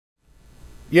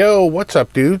Yo, what's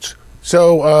up, dudes?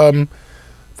 So,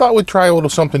 thought we'd try a little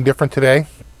something different today.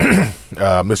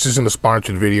 This isn't a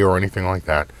sponsored video or anything like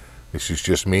that. This is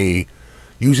just me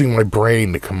using my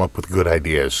brain to come up with good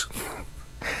ideas.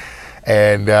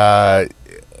 And I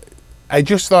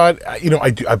just thought,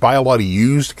 I buy a lot of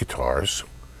used guitars.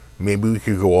 Maybe we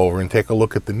could go over and take a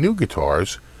look at the new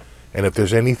guitars. And if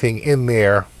there's anything in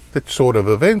there that's sort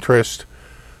of interest,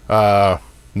 we'll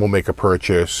make a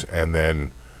purchase, and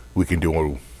then we can do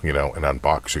an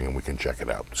unboxing and we can check it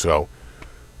out. So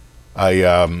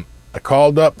I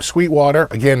called up Sweetwater.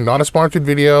 Again, not a sponsored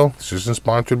video. This isn't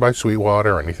sponsored by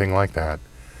Sweetwater or anything like that.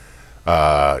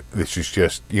 This is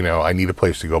just, I need a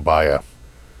place to go buy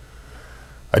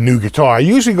a new guitar. I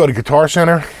usually go to Guitar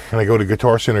Center, and I go to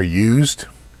Guitar Center used.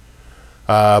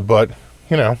 But,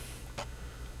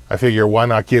 I figure why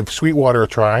not give Sweetwater a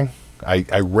try.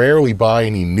 I rarely buy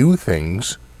any new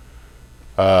things.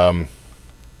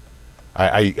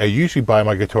 I usually buy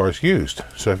my guitars used.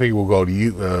 So I figure we'll go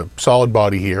to Solid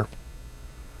Body here.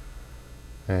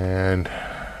 And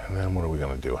then what are we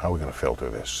going to do? How are we going to filter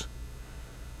this?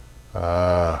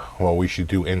 Well, we should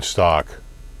do in stock.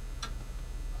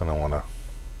 I don't want to...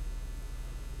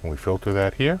 Can we filter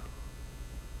that here?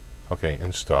 Okay,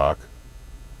 in stock.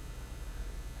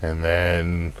 And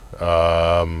then...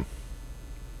 well,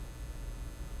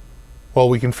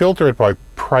 we can filter it by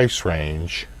price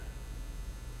range.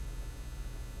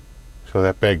 So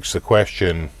that begs the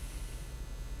question,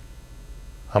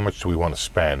 how much do we want to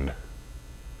spend?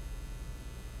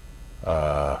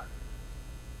 Well,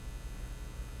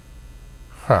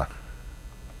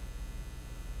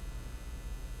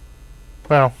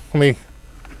 let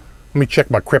me check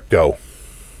my crypto.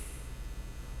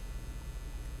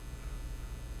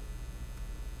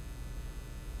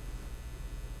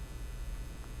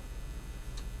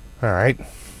 All right.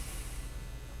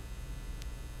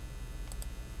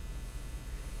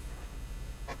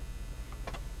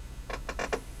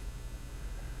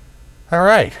 All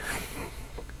right.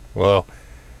 Well,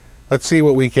 let's see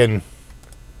what we can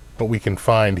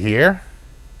find here.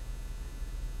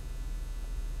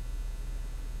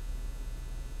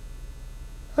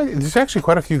 There's actually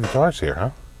quite a few guitars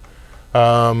here,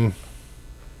 huh?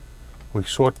 We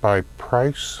sort by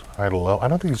price, high to low. I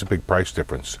don't think there's a big price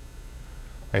difference.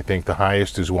 I think the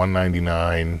highest is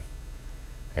 $199,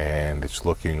 and it's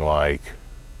looking like,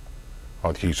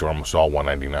 oh, these are almost all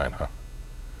 $199, huh?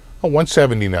 Oh,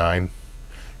 $179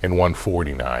 and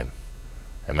 $149,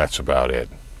 and that's about it.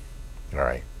 All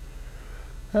right.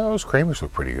 Well, those Kramers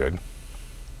look pretty good.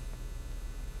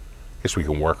 Guess we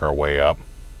can work our way up.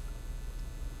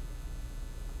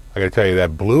 I gotta tell you,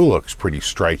 that blue looks pretty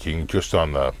striking just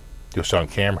on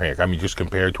camera here. I mean, just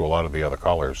compared to a lot of the other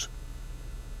colors.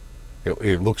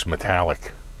 It looks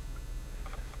metallic.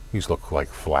 These look like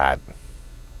flat.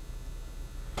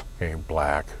 Okay,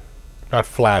 black. Not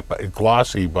flat, but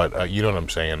glossy, but you know what I'm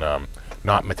saying,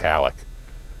 not metallic.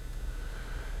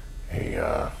 Hey,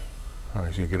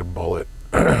 as you get a bullet,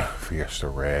 Fiesta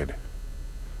Red.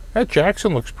 That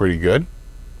Jackson looks pretty good.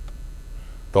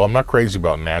 Though I'm not crazy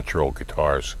about natural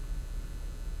guitars.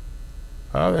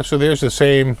 So there's the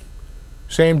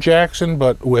same Jackson,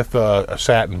 but with a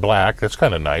satin black. That's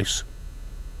kind of nice.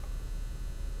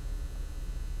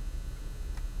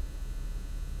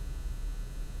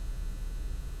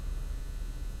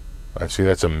 I see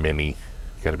that's a mini.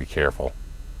 You got to be careful.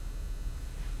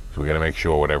 So we got to make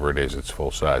sure whatever it is, it's full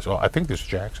size. Oh, I think this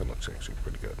Jackson looks actually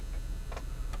pretty good.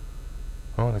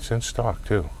 Oh, and it's in stock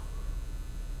too.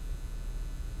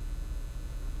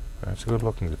 That's a good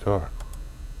looking guitar.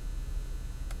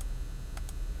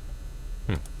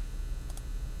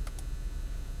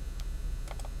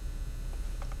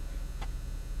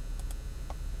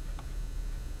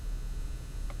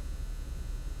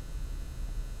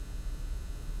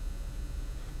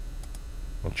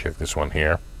 We'll check this one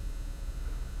here.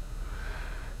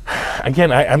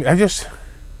 Again,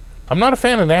 I'm not a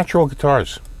fan of natural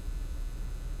guitars.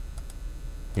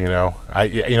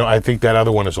 I think that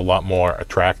other one is a lot more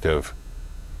attractive.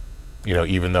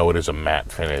 Even though it is a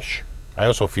matte finish. I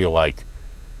also feel like,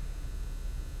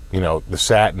 the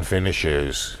satin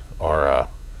finishes, or a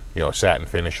satin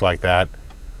finish like that,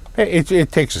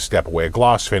 it takes a step away. A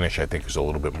gloss finish, I think, is a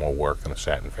little bit more work than a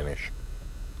satin finish.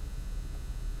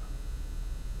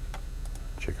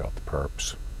 Check out the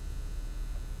perps.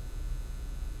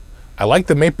 I like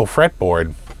the maple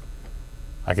fretboard.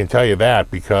 I can tell you that,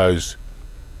 because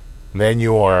then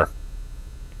you don't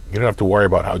have to worry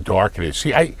about how dark it is.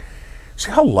 See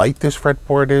how light this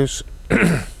fretboard is?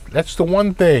 That's the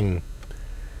one thing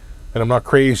that I'm not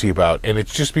crazy about, and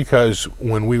it's just because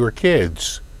when we were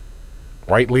kids,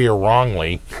 rightly or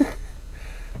wrongly,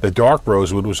 The dark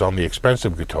rosewood was on the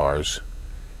expensive guitars,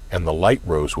 and the light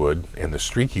rosewood and the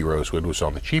streaky rosewood was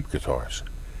on the cheap guitars.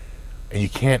 And you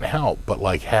can't help but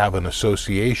like have an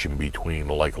association between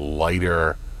like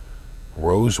lighter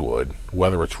rosewood,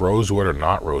 whether it's rosewood or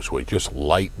not rosewood, just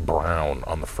light brown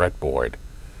on the fretboard,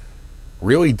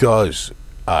 really does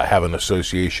have an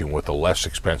association with a less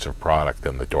expensive product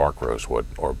than the dark rosewood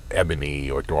or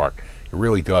ebony or dark. It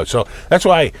really does. So that's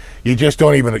why you just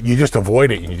don't even, you just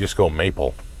avoid it and you just go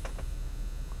maple.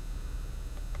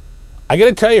 I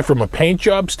gotta tell you, from a paint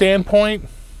job standpoint,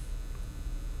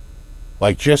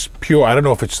 like just pure, I don't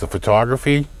know if it's the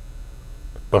photography,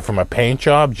 but from a paint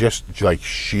job, just like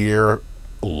sheer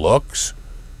looks,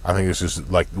 I think this is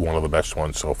like one of the best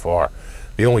ones so far.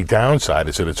 The only downside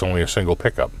is that it's only a single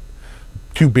pickup.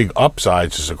 Two big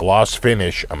upsides is a gloss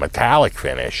finish, a metallic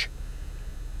finish.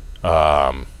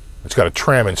 It's got a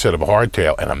trim instead of a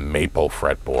hardtail and a maple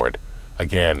fretboard.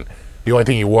 Again, the only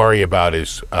thing you worry about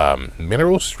is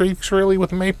mineral streaks, really,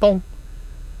 with maple.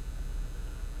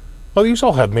 Well, these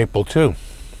all have maple, too.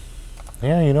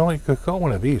 Yeah, you know, I could go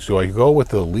one of these. Do I go with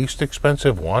the least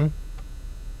expensive one?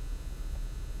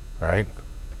 Right?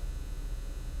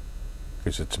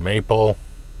 Because it's maple.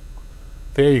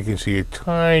 There you can see a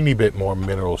tiny bit more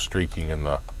mineral streaking in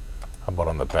the, how about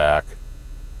on the back?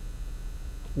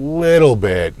 Little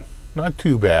bit. Not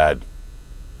too bad.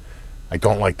 I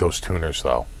don't like those tuners,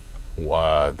 though.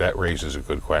 That raises a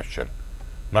good question.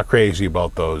 I'm not crazy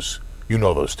about those. You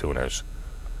know those tuners.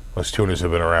 Those tuners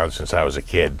have been around since I was a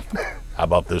kid. How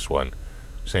about this one?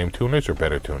 Same tuners or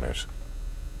better tuners?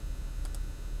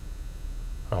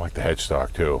 I like the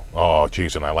headstock, too. Oh,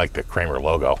 geez, and I like the Kramer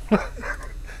logo.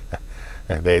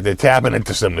 And they're tapping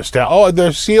into some nostalgia. Oh,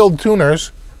 they're sealed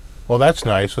tuners. Well, that's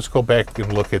nice. Let's go back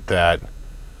and look at that.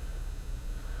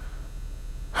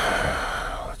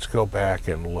 Let's go back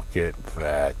and look at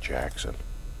that, Jackson.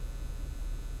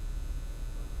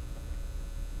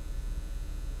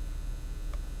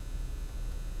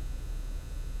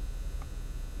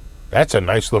 That's a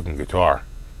nice looking guitar.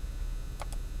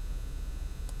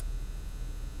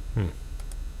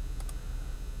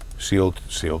 Sealed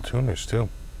tuners too.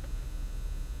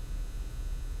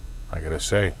 I gotta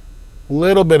say, a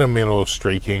little bit of mineral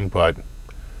streaking, but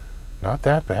not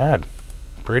that bad.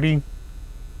 Pretty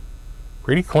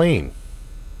clean.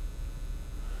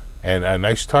 And a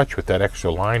nice touch with that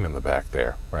extra line in the back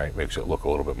there, right? Makes it look a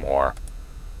little bit more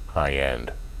high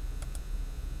end.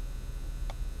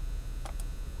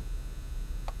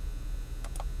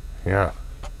 Yeah.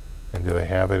 And do they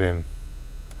have it in?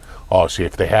 Oh, see,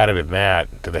 if they had it in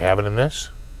that, do they have it in this?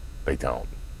 They don't.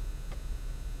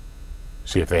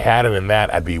 See, if they had it in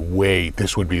that, I'd be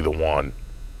this would be the one.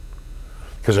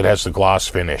 Because it has the gloss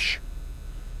finish.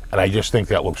 And I just think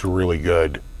that looks really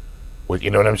good. You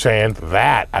know what I'm saying?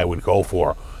 That I would go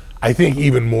for. I think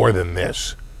even more than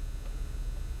this.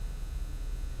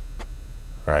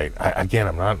 Right. Again,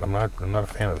 I'm not a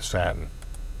fan of the satin.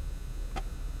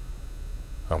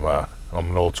 I'm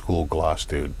an old school gloss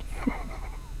dude.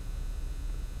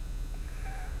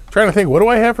 Trying to think, what do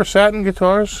I have for satin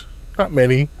guitars? Not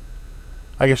many.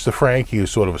 I guess the Frankie is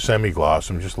sort of a semi-gloss.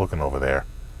 I'm just looking over there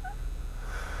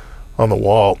on the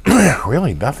wall.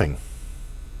 Really nothing.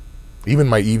 Even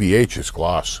my EVH is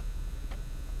gloss.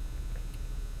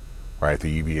 Right,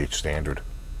 the EVH standard.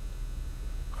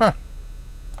 Huh.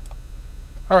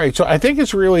 All right, so I think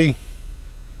it's really...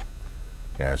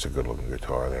 Yeah, it's a good looking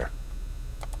guitar there.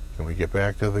 Can we get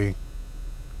back to the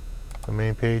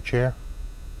main page here?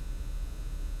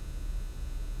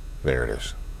 There it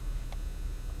is.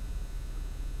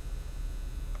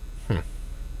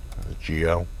 The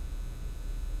Geo.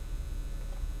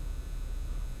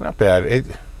 Not bad. Is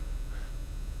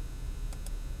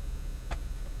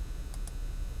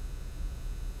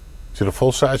it a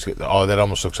full-size? Oh, that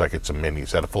almost looks like it's a mini.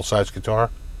 Is that a full-size guitar?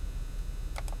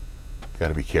 Got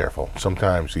to be careful.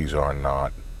 Sometimes these are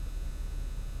not.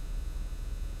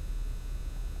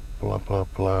 Blah, blah,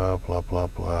 blah, blah, blah,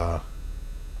 blah.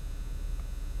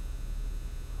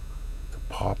 The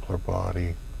poplar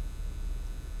body.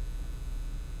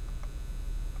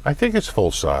 I think it's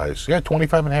full size. Yeah,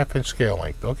 25.5-inch scale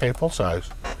length. Okay, full size.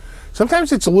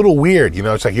 Sometimes it's a little weird, you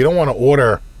know. It's like you don't want to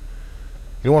order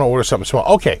something small.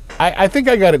 Okay, I think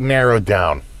I got it narrowed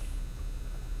down.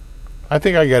 I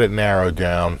think I got it narrowed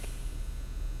down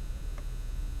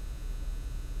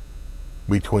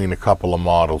between a couple of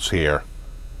models here.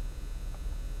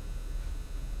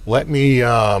 Let me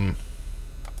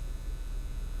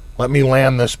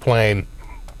land this plane.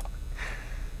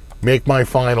 Make my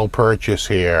final purchase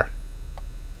here,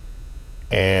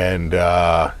 and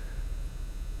is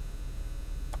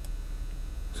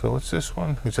So what's this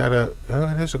one? Is that a...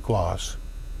 it is a gloss.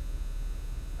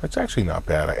 That's actually not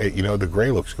bad. You know, the gray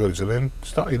looks good. Is it in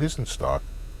stock? It is in stock.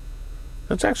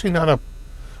 That's actually not a...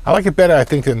 I like it better, I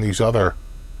think, than these other...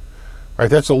 Right,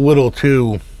 that's a little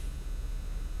too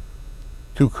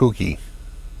kooky.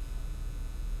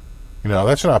 You know,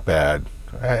 that's not bad.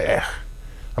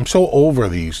 I'm so over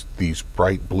these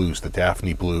bright blues, the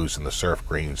Daphne blues and the surf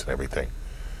greens and everything.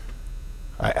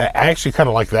 I actually kind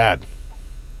of like that,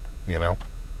 you know.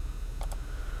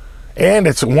 And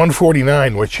it's a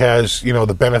 149, which has, you know,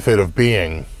 the benefit of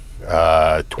being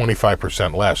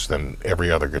 25% less than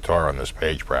every other guitar on this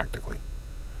page, practically.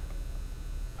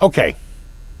 Okay.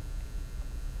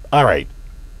 All right.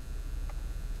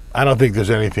 I don't think there's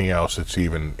anything else that's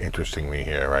even interesting me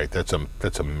here, right? That's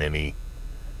a mini.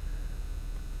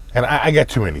 And I got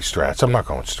too many Strats. I'm not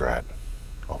going Strat.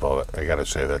 Although I got to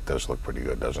say that does look pretty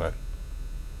good, doesn't it?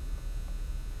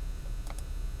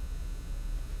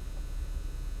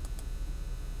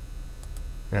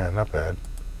 Yeah, not bad.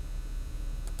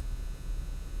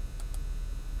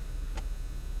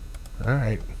 All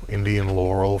right, Indian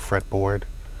Laurel fretboard.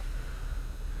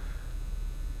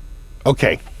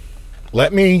 Okay,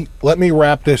 let me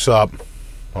wrap this up.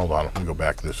 Hold on, let me go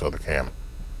back to this other cam.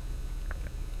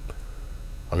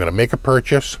 I'm gonna make a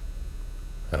purchase,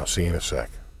 and I'll see you in a sec.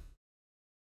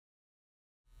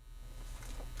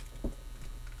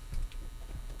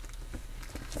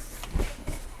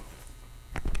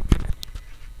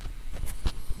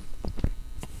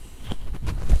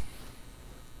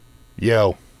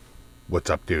 Yo, what's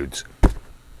up, dudes?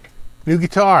 New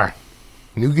guitar.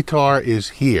 New guitar is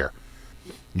here.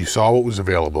 You saw what was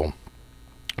available.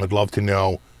 I'd love to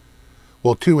know,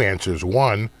 well, two answers.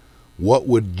 One, what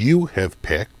would you have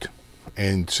picked?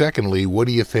 And secondly, what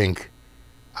do you think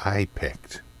I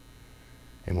picked?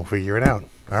 And we'll figure it out.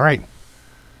 All right.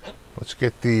 Let's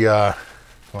get the,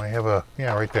 do I have a,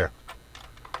 yeah, right there.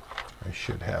 I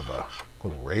should have a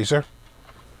little razor.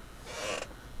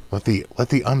 Let the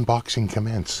unboxing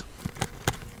commence.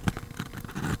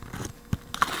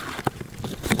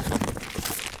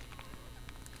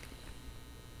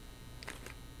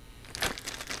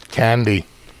 Candy.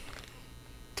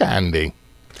 Candy.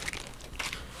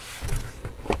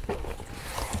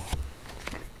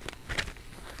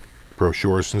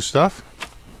 Brochures and stuff.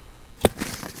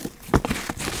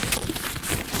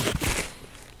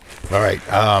 All right.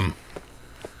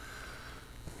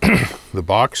 The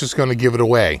box is going to give it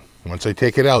away. Once I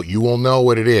take it out, you will know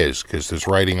what it is because there's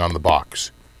writing on the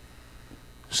box.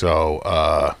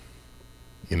 So,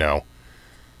 you know,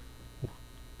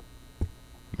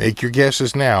 make your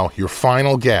guesses now, your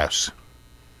final guess.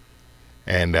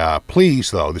 And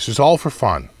please, though, this is all for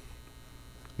fun.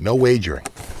 No wagering.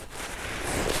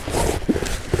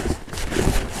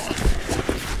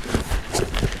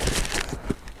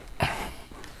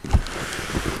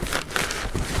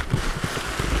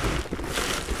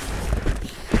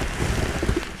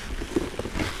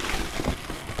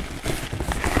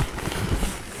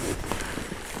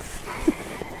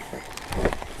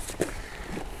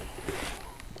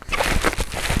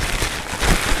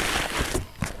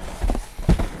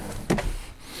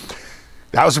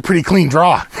 That was a pretty clean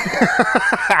draw.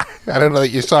 I don't know that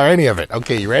you saw any of it.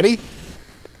 Okay, you ready?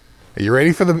 Are you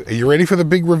ready for the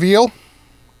big reveal?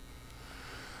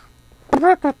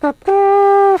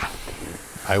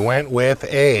 I went with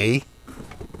a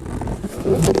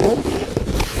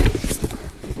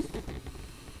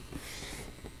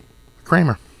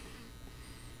Kramer.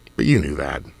 But you knew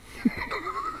that.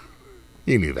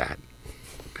 You knew that.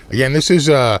 Again, this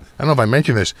is I don't know if I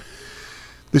mentioned this.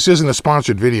 This isn't a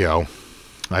sponsored video.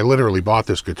 I literally bought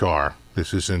this guitar.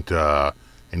 This isn't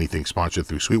anything sponsored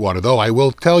through Sweetwater, though I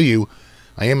will tell you,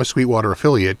 I am a Sweetwater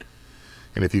affiliate,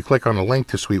 and if you click on the link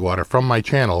to Sweetwater from my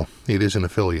channel, it is an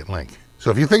affiliate link.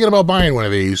 So if you're thinking about buying one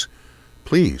of these,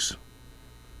 please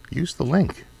use the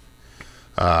link.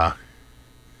 But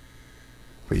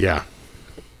yeah,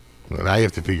 now you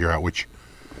have to figure out which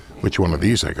one of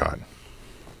these I got.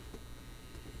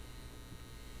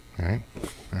 All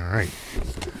right,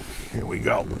 here we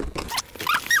go.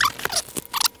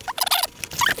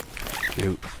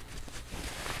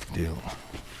 Do.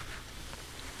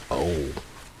 Oh.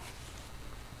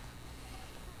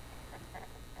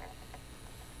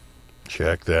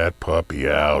 Check that puppy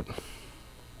out.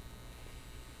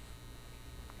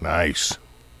 Nice.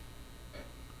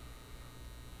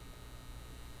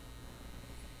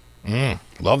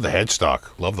 Love the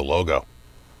headstock. Love the logo.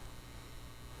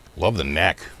 Love the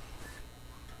neck.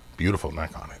 Beautiful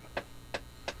neck on it.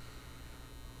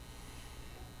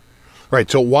 Right,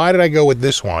 so why did I go with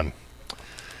this one?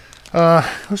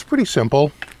 It was pretty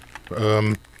simple.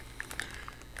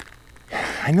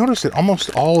 I noticed that almost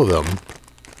all of them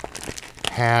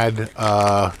had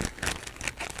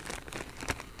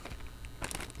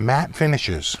matte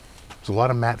finishes. There's a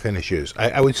lot of matte finishes.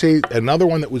 I would say another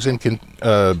one that was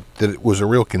that it was a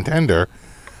real contender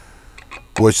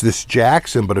was this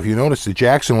Jackson, but if you notice, the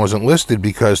Jackson wasn't listed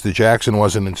because the Jackson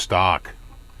wasn't in stock.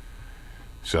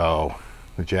 So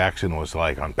the Jackson was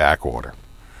like on back order.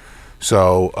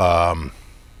 So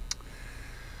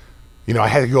you know, I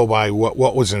had to go by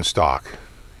what was in stock,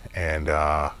 and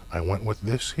I went with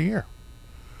this here,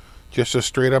 just a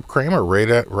straight up Kramer, right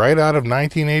out of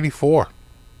 1984.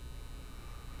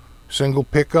 Single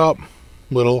pickup,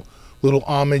 little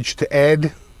homage to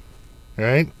Ed,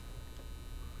 right?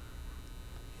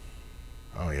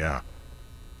 Oh yeah,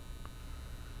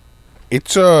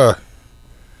 it's a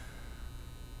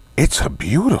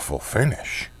beautiful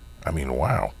finish. I mean,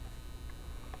 wow.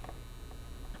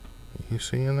 You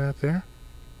seeing that there?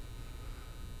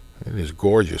 It is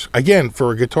gorgeous. Again,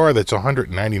 for a guitar that's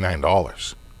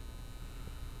 $199.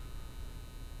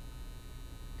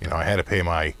 You know, I had to pay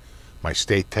my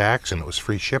state tax, and it was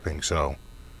free shipping. So,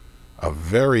 a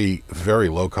very, very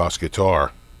low-cost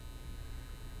guitar.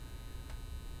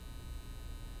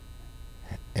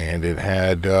 And it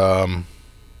had, I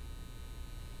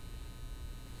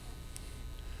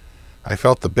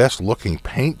felt the best looking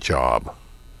paint job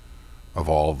of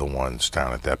all the ones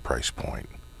down at that price point.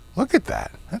 Look at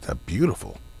that. That's a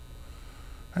beautiful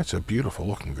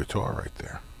looking guitar right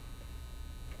there.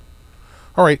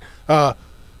 All right,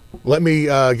 let me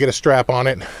get a strap on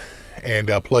it and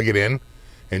plug it in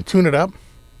and tune it up,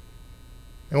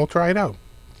 and we'll try it out.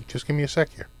 Just give me a sec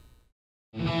here.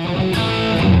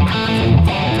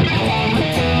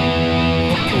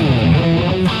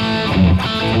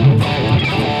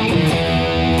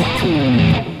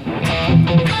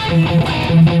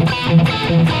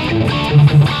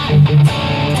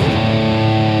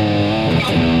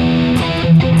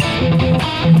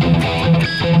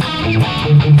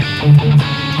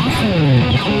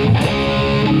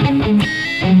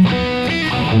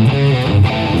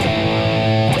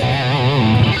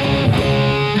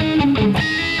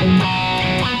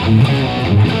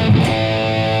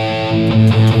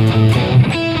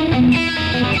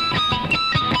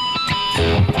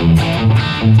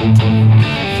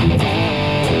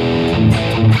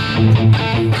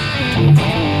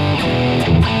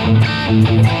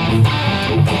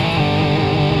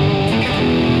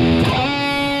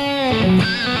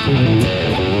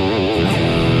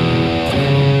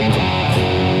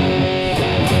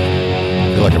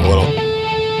 I feel like I'm a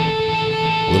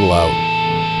little loud.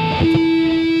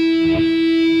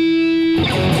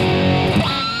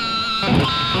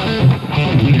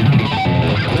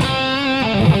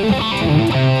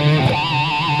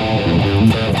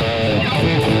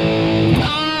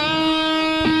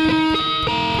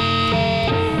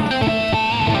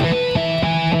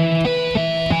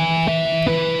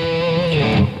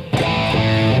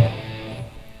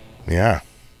 Yeah.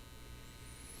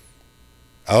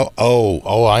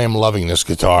 Oh, I am loving this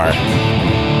guitar.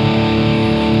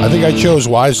 I think I chose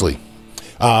wisely.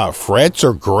 Frets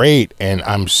are great, and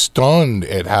I'm stunned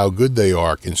at how good they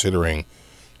are considering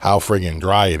how friggin'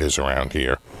 dry it is around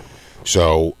here.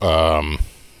 So, I'm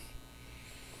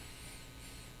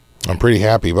pretty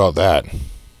happy about that.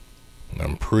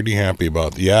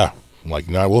 Yeah. Like,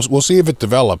 now we'll see if it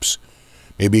develops.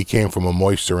 Maybe it came from a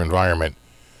moister environment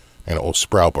and it will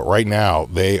sprout, but right now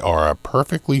they are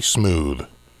perfectly smooth.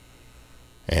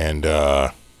 And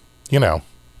you know,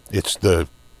 it's the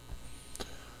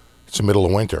middle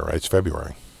of winter, right? It's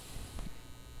February.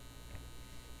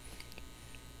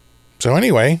 So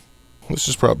anyway,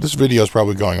 this video is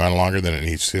probably going on longer than it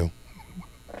needs to.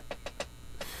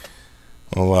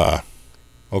 We'll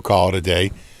call it a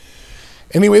day.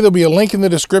 Anyway, there'll be a link in the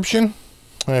description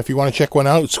if you want to check one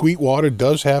out. Sweetwater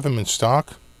does have them in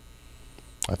stock,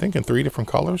 I think in 3 different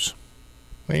colors.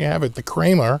 There you have it, the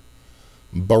Kramer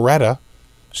Beretta.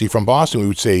 See, from Boston we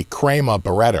would say Kramer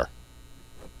Beretta.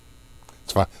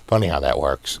 It's funny how that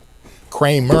works.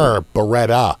 Kramer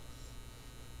Beretta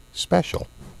Special.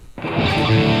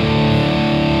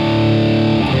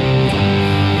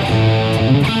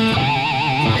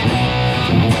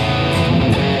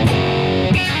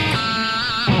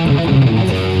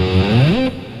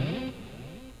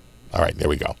 All right, there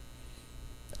we go.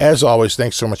 As always,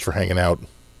 thanks so much for hanging out,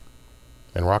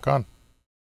 and rock on.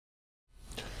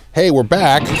 Hey, we're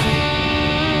back.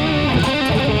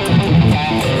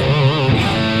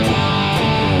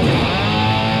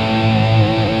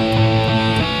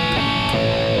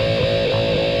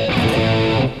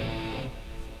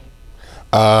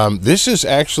 This is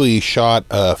actually shot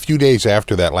a few days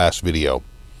after that last video.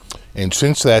 And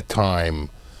since that time,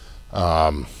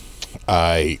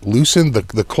 I loosened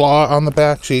the claw on the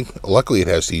back. See, luckily it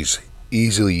has these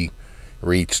easily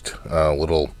reached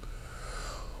little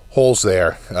holes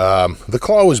there. The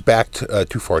claw was backed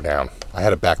too far down. I had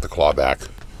to back the claw back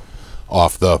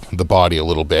off the body a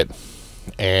little bit,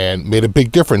 and made a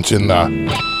big difference in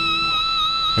the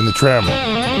trim.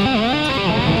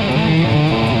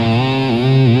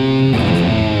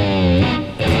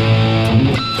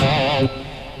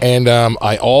 And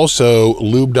I also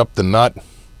lubed up the nut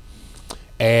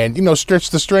and, you know,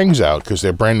 stretched the strings out because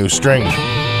they're brand new strings.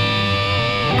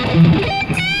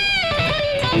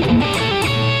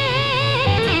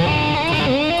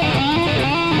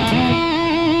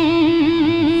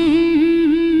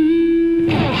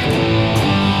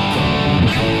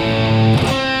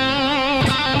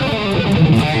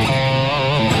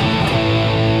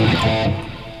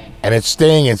 And it's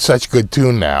staying in such good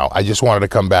tune now. I just wanted to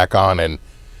come back on and,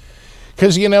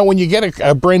 because, you know, when you get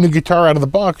a brand new guitar out of the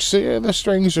box, the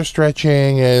strings are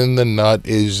stretching and the nut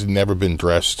is never been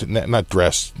dressed. Not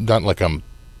dressed, not like I'm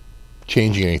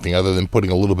changing anything other than putting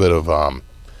a little bit of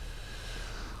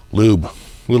lube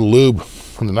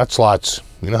on the nut slots.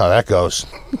 You know how that goes.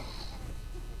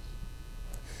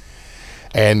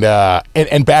 And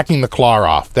backing the claw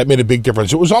off. That made a big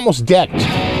difference. It was almost decked.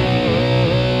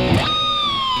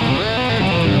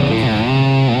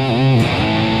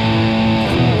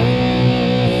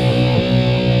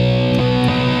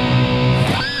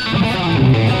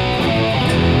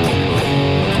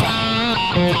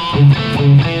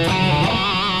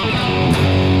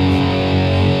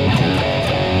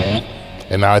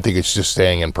 And now I think it's just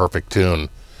staying in perfect tune.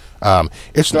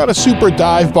 It's not a super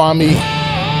dive bomby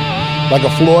like a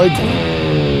Floyd,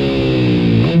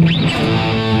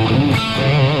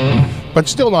 but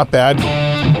still not bad.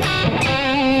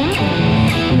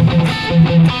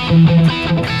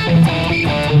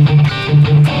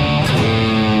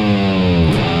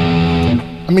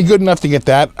 I mean, good enough to get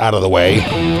that out of the way.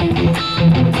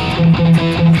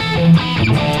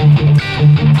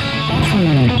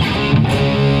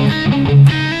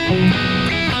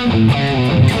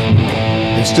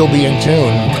 And still be in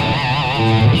tune.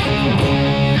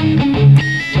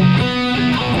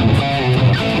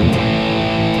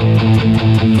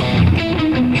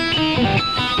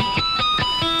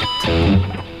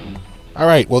 All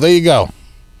right, well, there you go.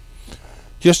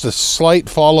 Just a slight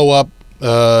follow-up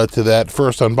to that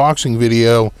first unboxing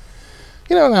video.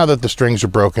 You know, now that the strings are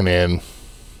broken in,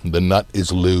 the nut is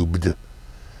lubed,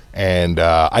 and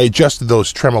I adjusted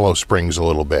those tremolo springs a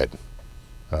little bit.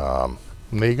 There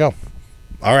you go.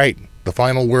 All right, the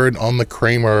final word on the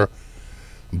Kramer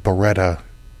Beretta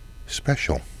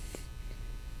Special.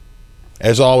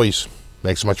 As always,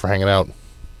 thanks so much for hanging out.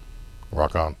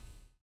 Rock on.